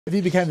If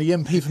you became the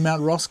MP for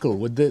Mount Roskill,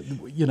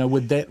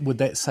 would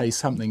that say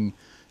something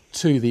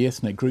to the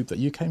ethnic group that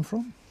you came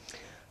from?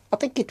 I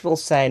think it will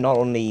say not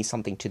only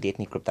something to the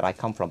ethnic group that I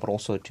come from, but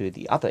also to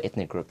the other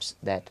ethnic groups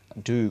that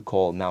do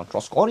call Mount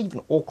Roskill or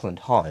even Auckland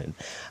home,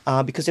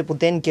 because it will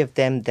then give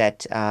them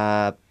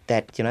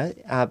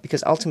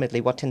because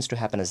ultimately what tends to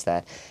happen is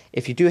that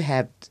if you do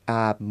have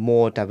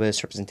more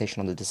diverse representation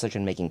on the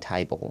decision-making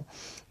table,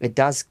 it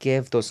does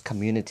give those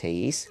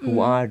communities who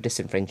are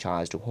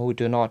disenfranchised, who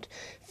do not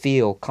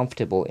feel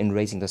comfortable in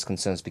raising those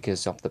concerns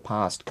because of the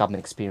past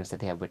government experience that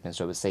they have witnessed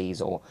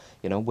overseas or,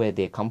 where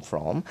they come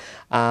from,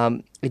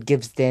 it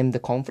gives them the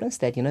confidence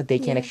that, they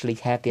can actually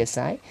have their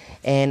say.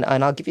 And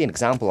I'll give you an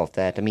example of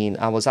that. I mean,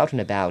 I was out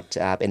and about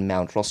in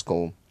Mount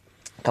Roskill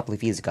a couple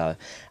of years ago.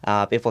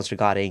 It was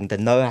regarding the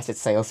no asset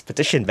sales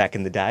petition back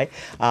in the day.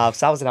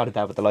 So I was out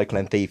about with the local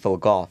MP, Phil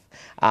Goff.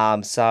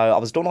 So I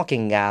was door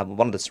knocking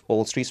one of the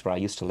old streets where I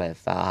used to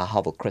live,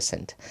 Hubble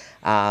Crescent.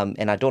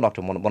 And I door knocked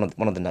on one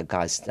of the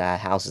guys'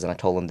 houses, and I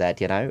told them that,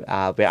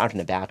 we're out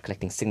and about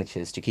collecting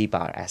signatures to keep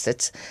our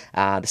assets.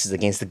 This is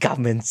against the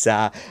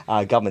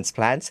government's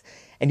plans.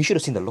 And you should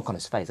have seen the look on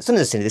his face. As soon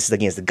as I said this is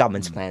against the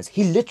government's plans,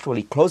 he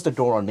literally closed the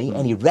door on me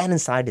and he ran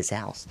inside his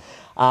house.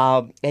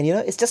 And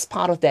it's just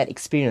part of that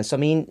experience. I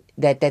mean,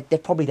 that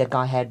probably that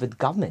guy had with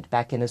government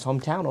back in his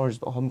hometown or his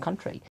home country.